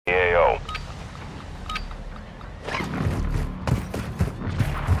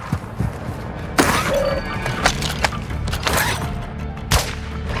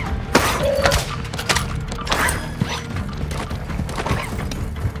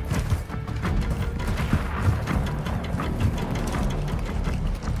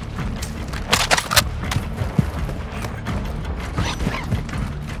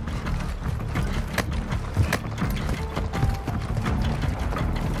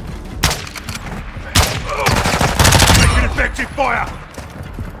Objective fire!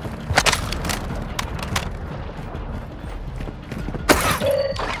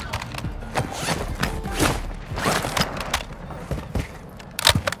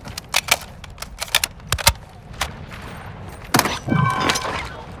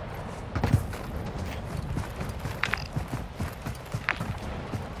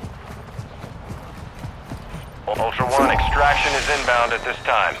 Ultra One, extraction is inbound at this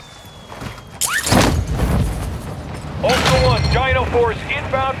time. Ultra One, Dino Force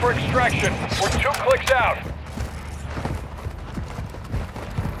inbound for extraction. We're 2 clicks out.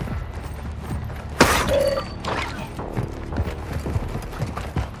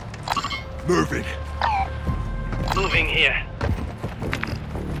 Moving. Moving here.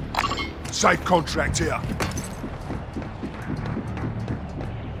 Safe contract here.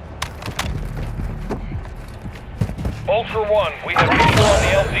 Ultra One, we have people on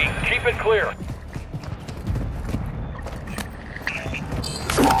the LZ. Keep it clear.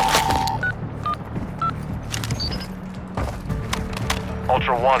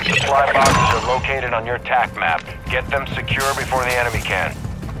 Ultra One, supply boxes are located on your TAC map. Get them secure before the enemy can.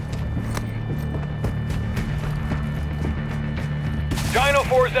 Dino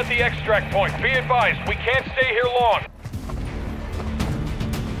Force at the extract point. Be advised, we can't stay here long.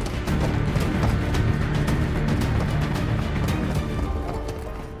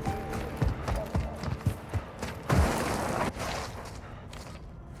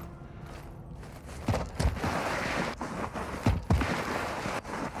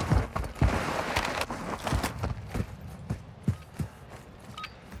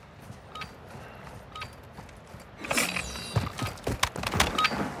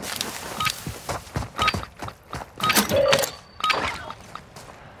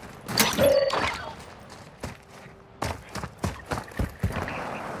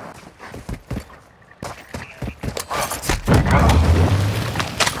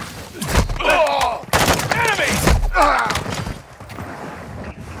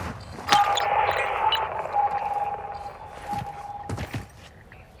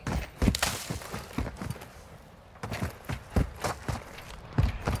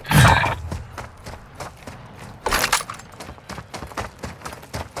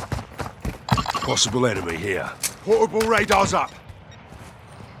 Possible enemy here. Portable radars up.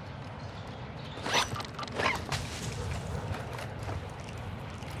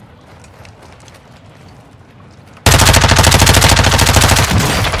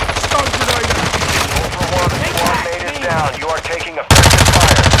 Stun grenade! Ultra One, squad mate is down. You are taking effective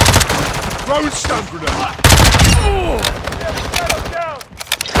fire. Throwing stun grenade!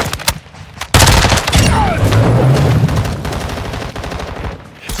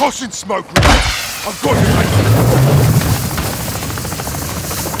 Tossing smoke grenade! I've got you, mate!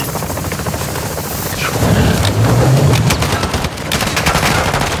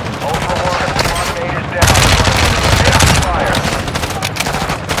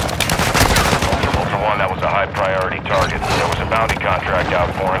 Bounty contract out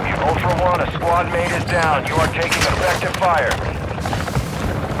for him. Ultra One, a squad mate is down. You are taking effective fire.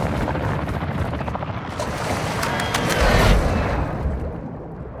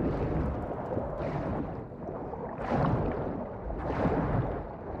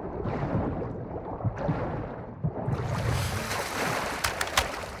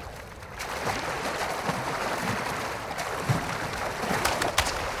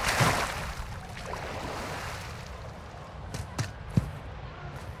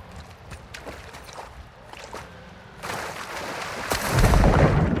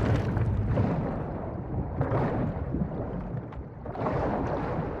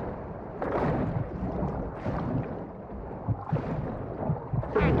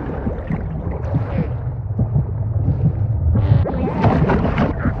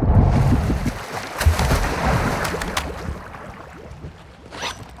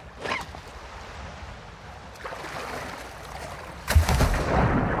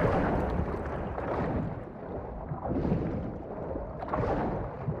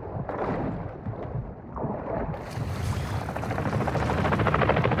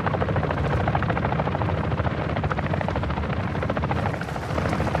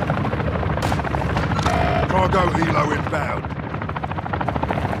 Cargo helo inbound.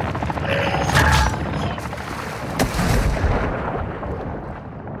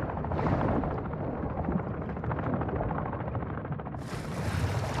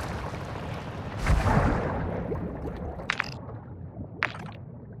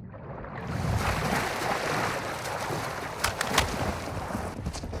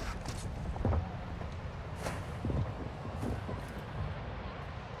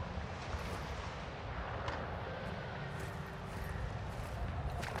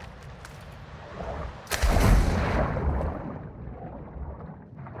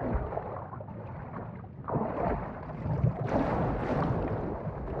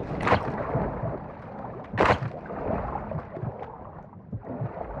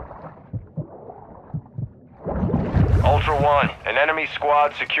 Ultra One, an enemy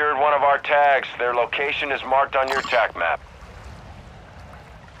squad secured one of our tags. Their location is marked on your TAC map.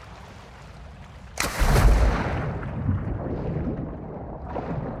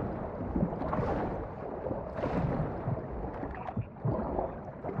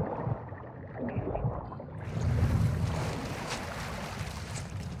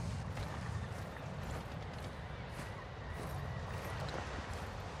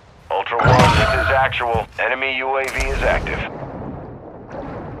 Ultra One, this is actual. Enemy UAV is active.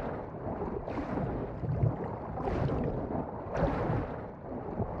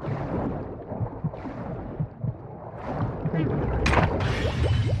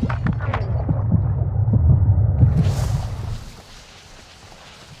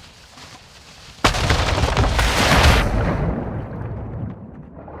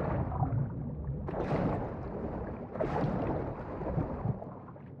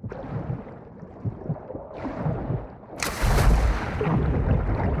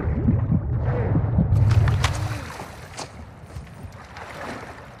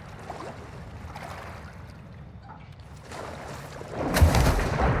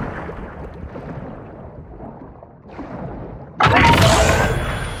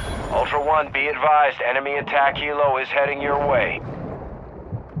 Ultra One, be advised, enemy attack helo is heading your way.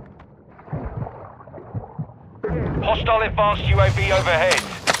 Hostile advanced UAV overhead.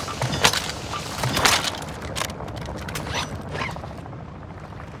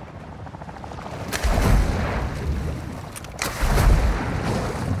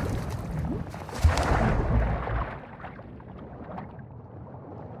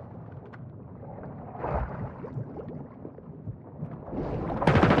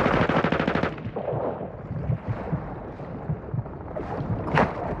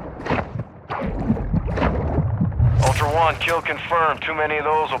 Ultra One, kill confirmed. Too many of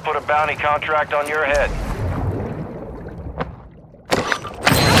those will put a bounty contract on your head.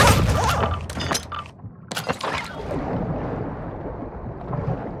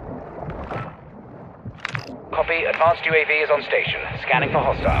 Copy. Advanced UAV is on station. Scanning for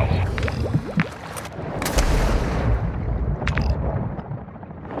hostiles.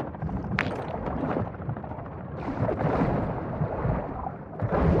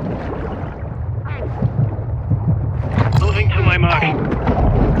 Moving to my mark.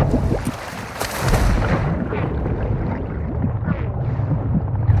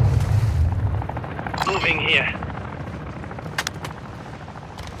 Moving here.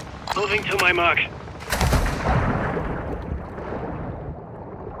 Moving to my mark.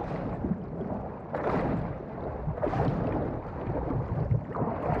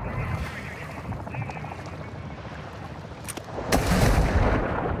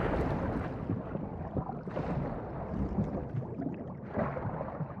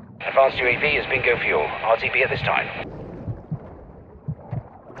 Advanced UAV is bingo fuel. RTB at this time.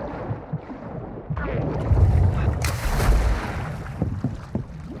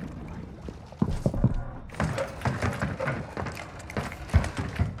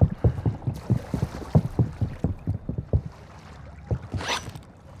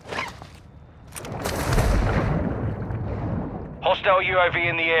 Hostile UAV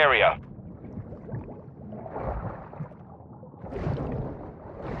in the area.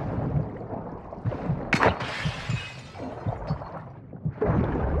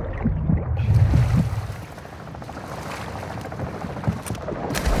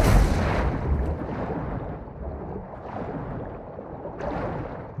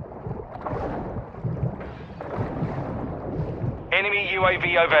 Enemy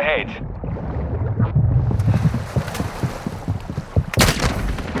UAV overhead.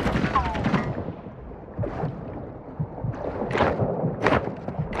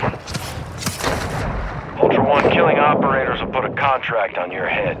 Ultra One, killing operators will put a contract on your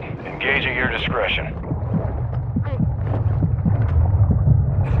head. Engage at your discretion.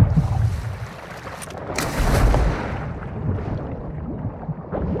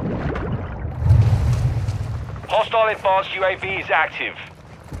 Hostile advanced UAV is active.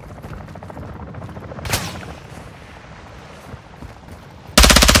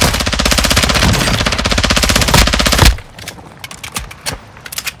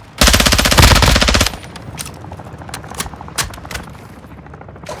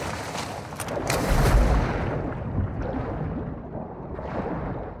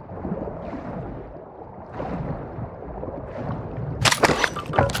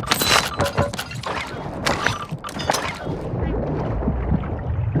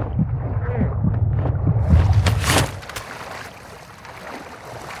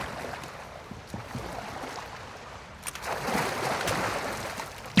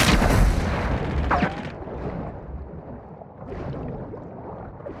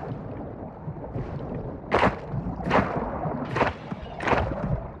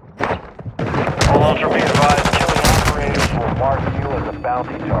 All Ultra be advised, killing operators will mark you as a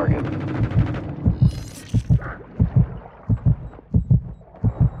bounty target.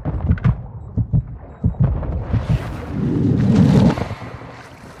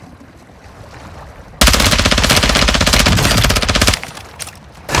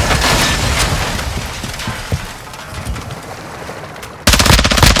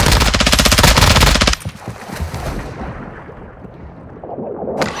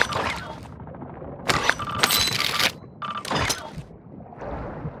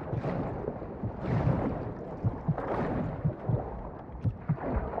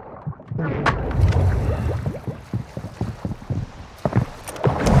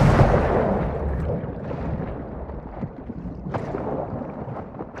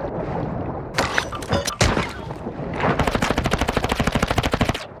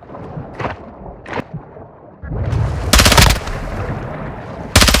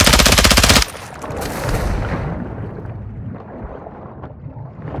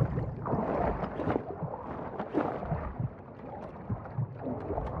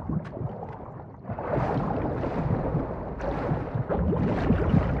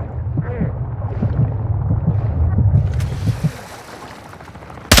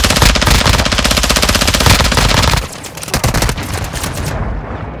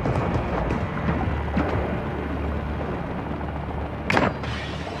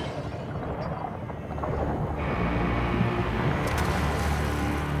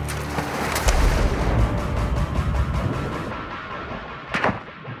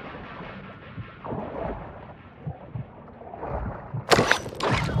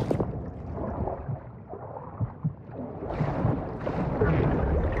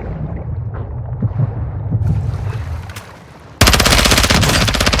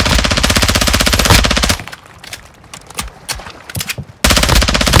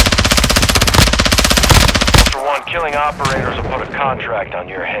 Killing operators will put a contract on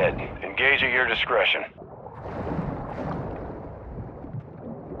your head. Engage at your discretion.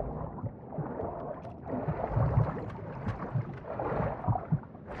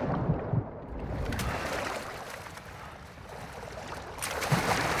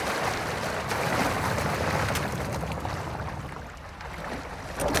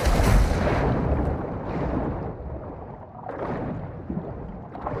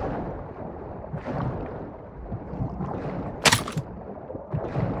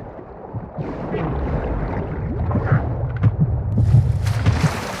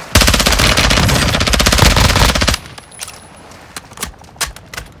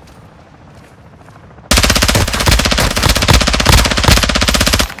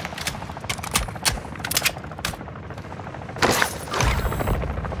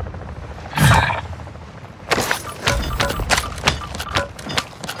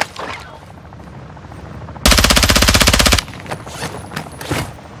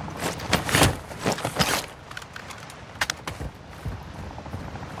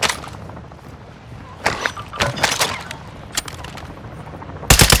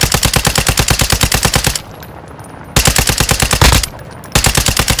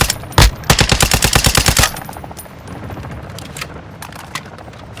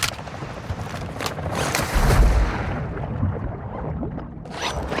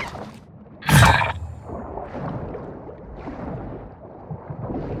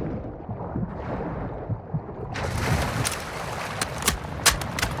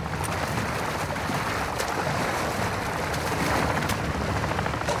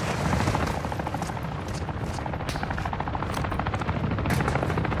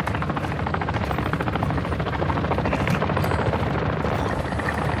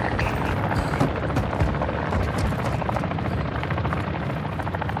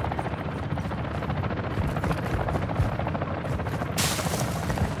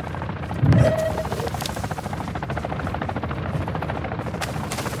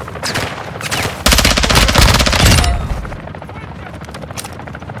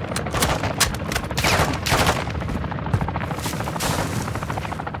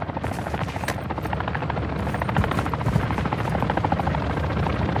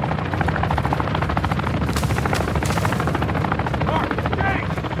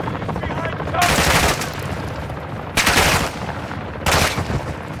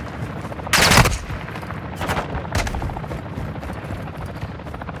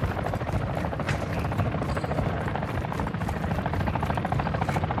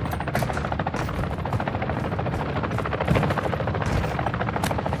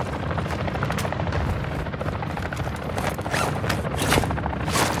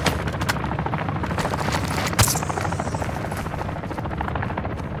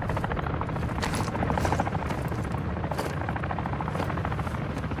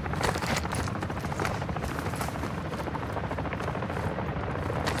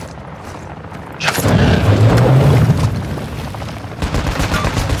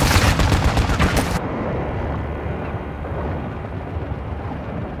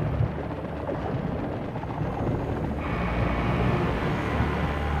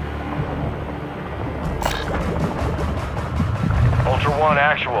 One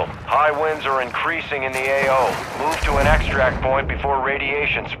actual. High winds are increasing in the AO. Move to an extract point before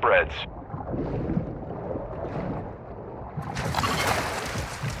radiation spreads.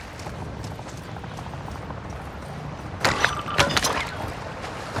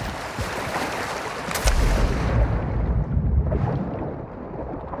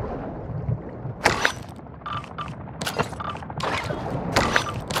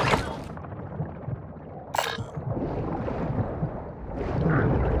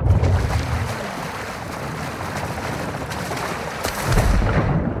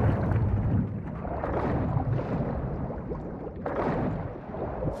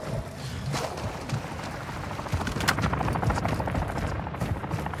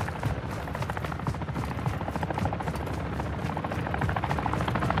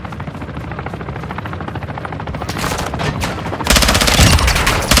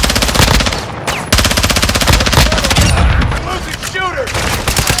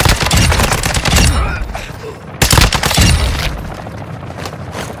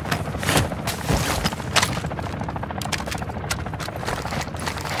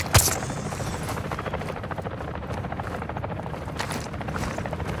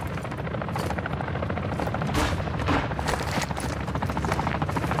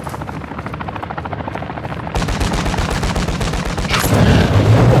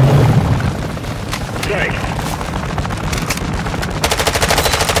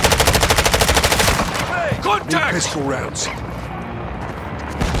 Pistol rounds.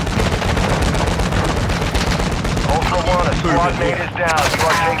 Ultra One, a squad mate is down. You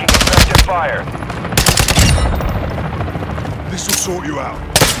are taking effective fire. This'll sort you out.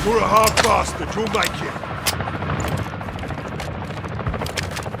 You're a hard bastard. You'll make it.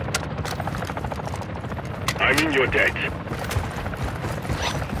 I'm in your debt.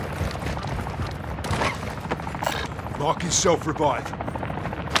 Marking self-revive.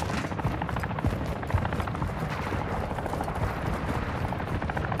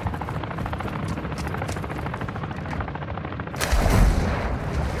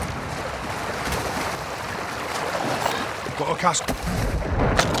 Got a cask.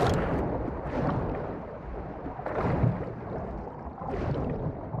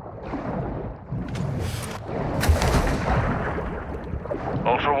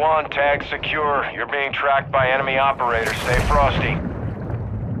 Ultra One, tag secure. You're being tracked by enemy operators. Stay frosty.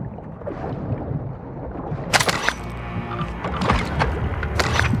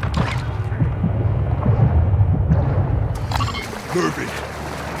 Moving.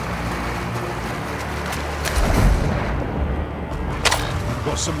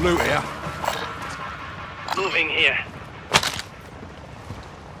 Got some loot here. Moving here.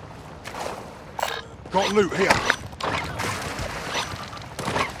 Got loot here.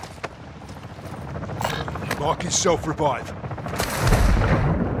 Marking self-revive.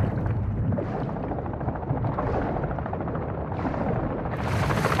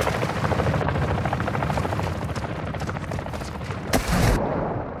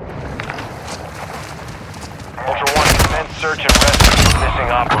 Ultra One, commence search and rescue for missing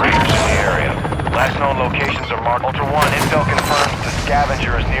operators in the area. Last known locations are marked. Ultra One, intel confirms the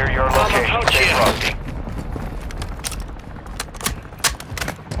scavenger is near your location. Stay frosty.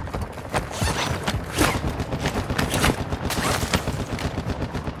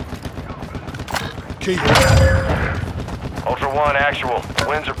 Key. Ultra One, actual.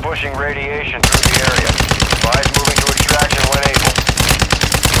 Winds are pushing radiation through the area. Advise moving to extraction when able.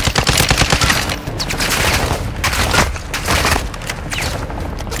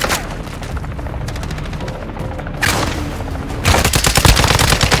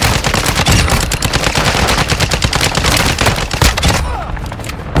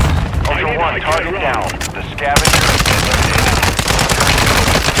 Ultra One, target down. The scavenger has been eliminated.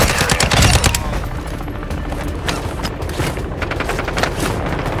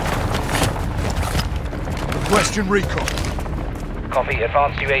 Western recon. Copy.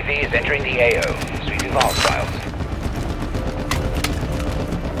 Advanced UAV is entering the AO. Sweeping milestones.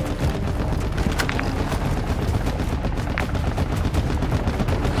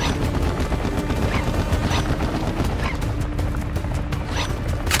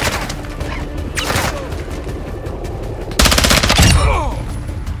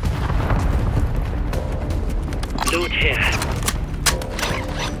 Loot here.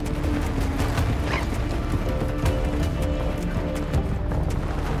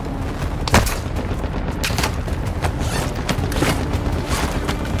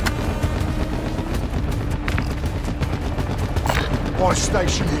 Buy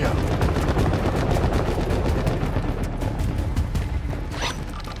station here.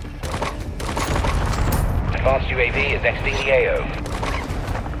 Advanced UAV is exiting the AO.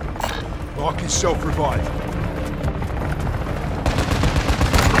 Mark is self-revived.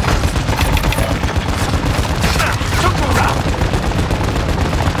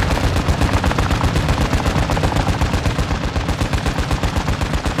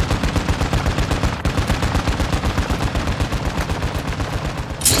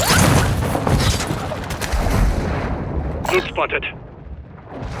 Group spotted.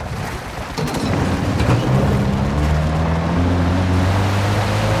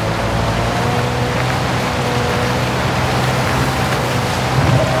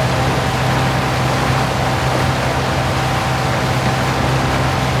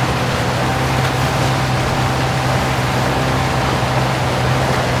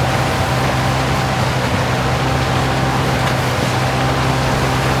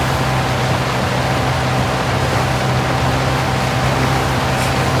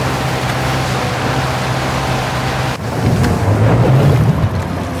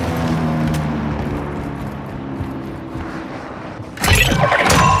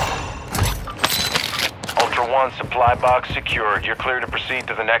 Supply box secured. You're clear to proceed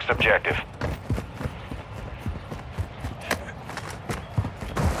to the next objective.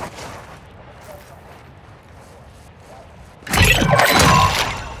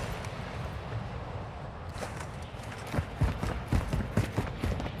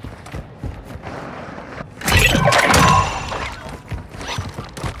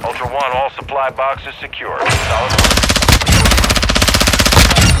 Ultra One, all supply boxes secured. Solid.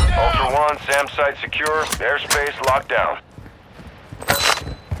 Ultra One, SAM site secure, airspace locked down.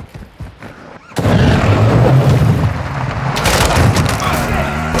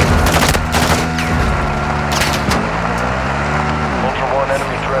 Ultra One,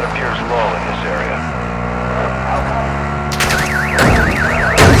 enemy threat appears low in this area.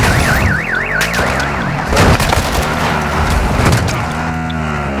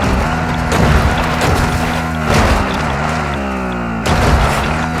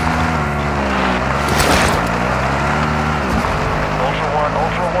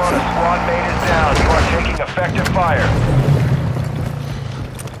 Effective fire.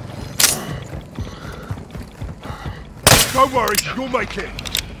 Don't worry, you'll make it.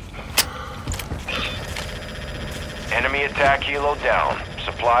 Enemy attack helo down.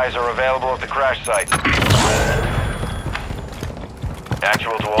 Supplies are available at the crash site.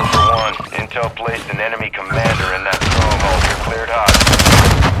 Actual to Ultra One. Intel placed an enemy commander in that stronghold. You're cleared hot.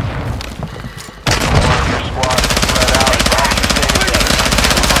 One of your squad is spread out as long as you stay together.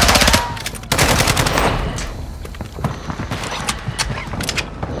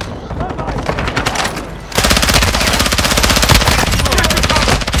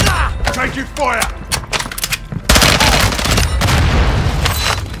 Taking fire!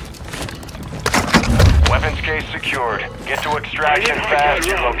 Weapons case secured. Get to extraction fast.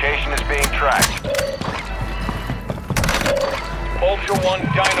 Your location is being tracked. Ultra One,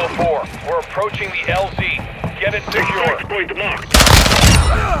 Dino 4. We're approaching the LZ. Get it secure. Extract point marked.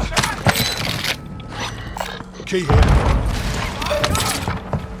 Key here.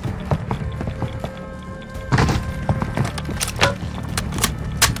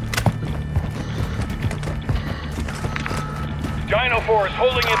 Dino 4 is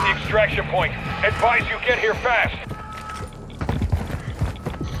holding at the extraction point. Advise you get here fast.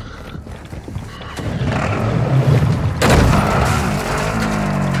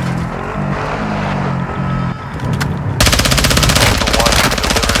 Ultra One,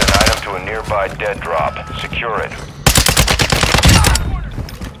 delivered an item to a nearby dead drop. Secure it.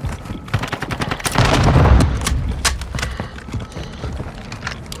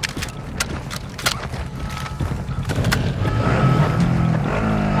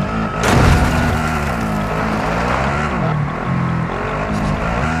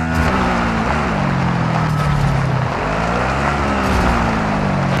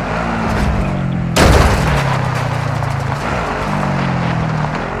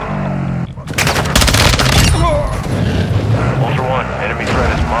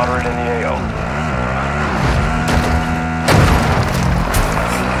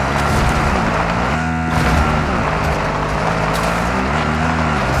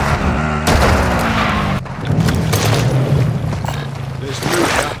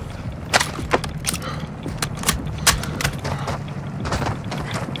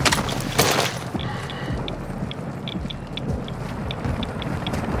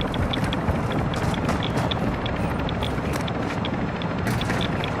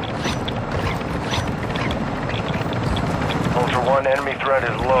 One enemy threat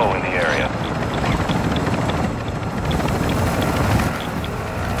is low in the area.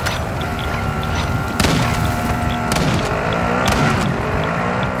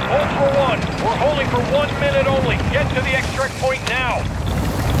 Ultra One, 1 minute only. Get to the extract point now.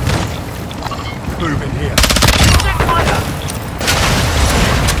 Moving here.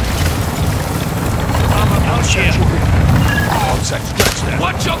 Out here. I'll take stretch there.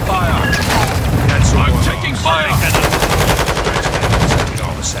 Watch your fire! Cancel I'm one. taking fire! Taking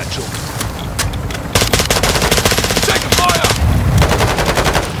armor satchel. Take fire!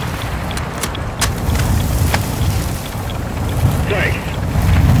 Thanks.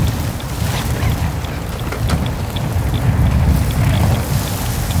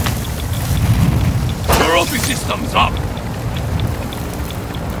 Trophy systems up!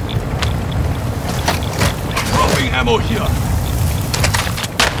 Dropping ammo here!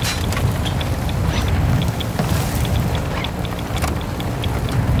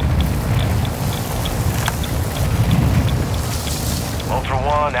 Ultra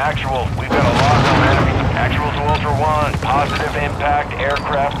One, actual. We've got a lock on enemy. Actual to Ultra One. Positive impact.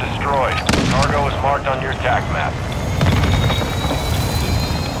 Aircraft destroyed. Cargo is marked on your TAC map.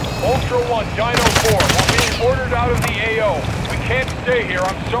 Ultra One, Dino 4. We're being ordered out of the AO. We can't stay here.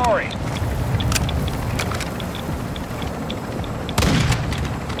 I'm sorry.